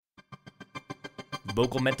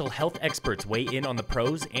Local mental health experts weigh in on the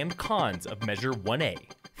pros and cons of Measure 1A.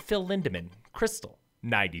 Phil Lindeman, Krystal,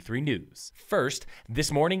 93 News. First, this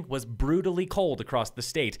morning was brutally cold across the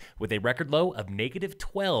state with a record low of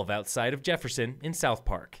 -12 outside of Jefferson in South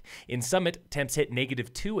Park. In Summit, temps hit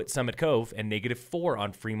 -2 at Summit Cove and -4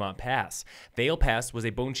 on Fremont Pass. Vail Pass was a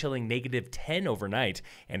bone-chilling -10 overnight,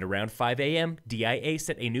 and around 5 a.m., DIA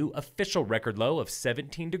set a new official record low of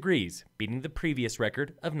 17 degrees, beating the previous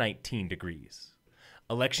record of 19 degrees.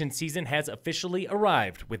 Election season has officially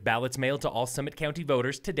arrived, with ballots mailed to all Summit County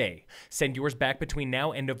voters today. Send yours back between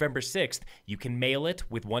now and November 6th. You can mail it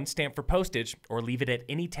with one stamp for postage or leave it at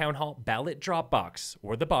any town hall ballot drop box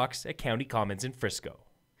or the box at County Commons in Frisco.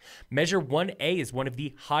 Measure 1A is one of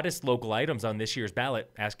the hottest local items on this year's ballot,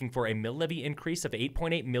 asking for a mill levy increase of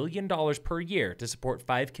 $8.8 million per year to support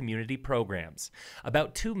 5 community programs.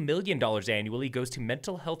 About $2 million annually goes to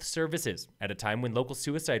mental health services at a time when local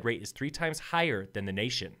suicide rate is 3 times higher than the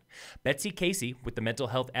nation. Betsy Casey with the mental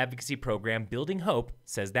health advocacy program Building Hope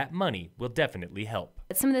says that money will definitely help.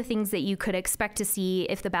 Some of the things that you could expect to see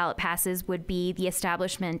if the ballot passes would be the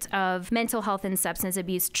establishment of mental health and substance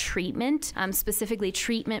abuse treatment, specifically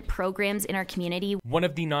treatment programs in our community. One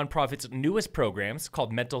of the nonprofit's newest programs,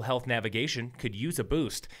 called Mental Health Navigation, could use a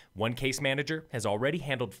boost. One case manager has already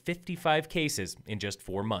handled 55 cases in just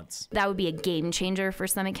 4 months. That would be a game changer for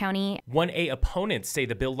Summit County. 1A opponents say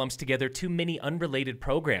the bill lumps together too many unrelated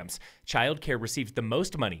programs. Child care receives the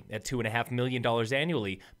most money at $2.5 million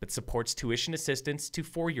annually, but supports tuition assistance to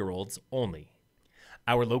 4-year-olds only.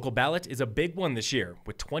 Our local ballot is a big one this year,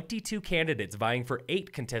 with 22 candidates vying for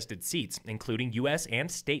 8 contested seats, including U.S. and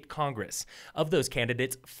state Congress. Of those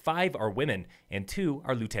candidates, 5 are women and 2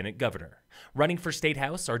 are lieutenant governor. Running for State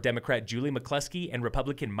House are Democrat Julie McCluskey and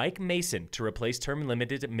Republican Mike Mason to replace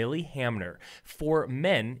term-limited Millie Hamner. 4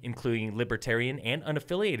 men, including Libertarian and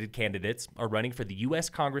unaffiliated candidates, are running for the U.S.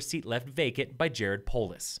 Congress seat left vacant by Jared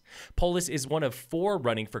Polis. Polis is one of 4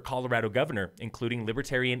 running for Colorado governor, including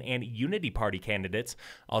Libertarian and Unity Party candidates.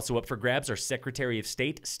 Also up for grabs are Secretary of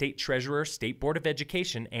State, State Treasurer, State Board of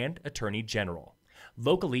Education, and Attorney General.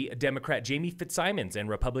 Locally, Democrat Jamie Fitzsimons and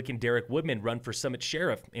Republican Derek Woodman run for Summit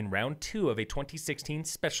Sheriff in round 2 of a 2016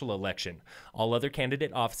 special election. All other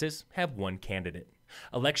candidate offices have 1 candidate.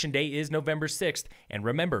 Election day is November 6th, and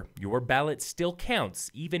remember, your ballot still counts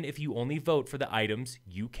even if you only vote for the items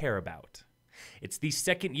you care about. It's the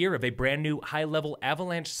 2nd year of a brand new high-level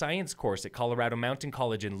avalanche science course at Colorado Mountain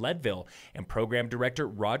College in Leadville, and program director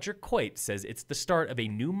Roger Coit says it's the start of a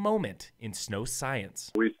new moment in snow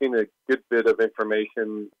science. We've seen a good bit of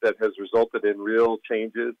information that has resulted in real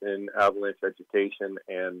changes in avalanche education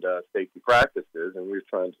and safety practices, and we're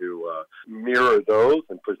trying to mirror those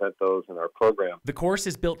and present those in our program. The course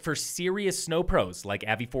is built for serious snow pros like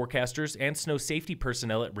Avi forecasters and snow safety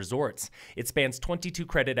personnel at resorts. It spans 22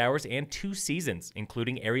 credit hours and 2 seasons,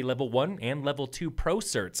 including ARI Level 1 and Level 2 Pro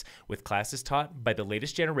Certs, with classes taught by the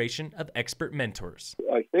latest generation of expert mentors.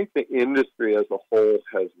 I think the industry as a whole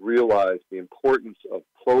has realized the importance of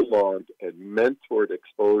prolonged and mentored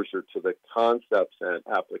exposure to the concepts and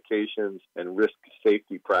applications and risk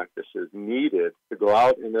safety practices needed to go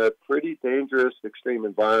out in a pretty dangerous extreme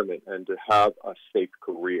environment and to have a safe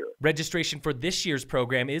career. Registration for this year's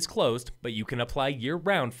program is closed, but you can apply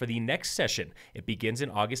year-round for the next session. It begins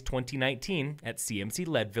in August 2019 at CMC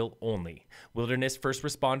Leadville only. Wilderness First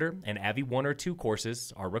Responder and AVI 1 or 2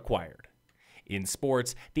 courses are required. In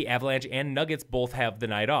sports, the Avalanche and Nuggets both have the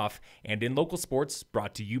night off, and in local sports,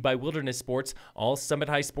 brought to you by Wilderness Sports, all Summit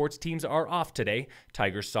High sports teams are off today.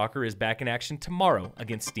 Tigers soccer is back in action tomorrow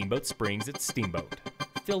against Steamboat Springs at Steamboat.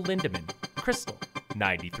 Phil Lindeman, Krystal,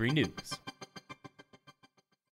 93 News.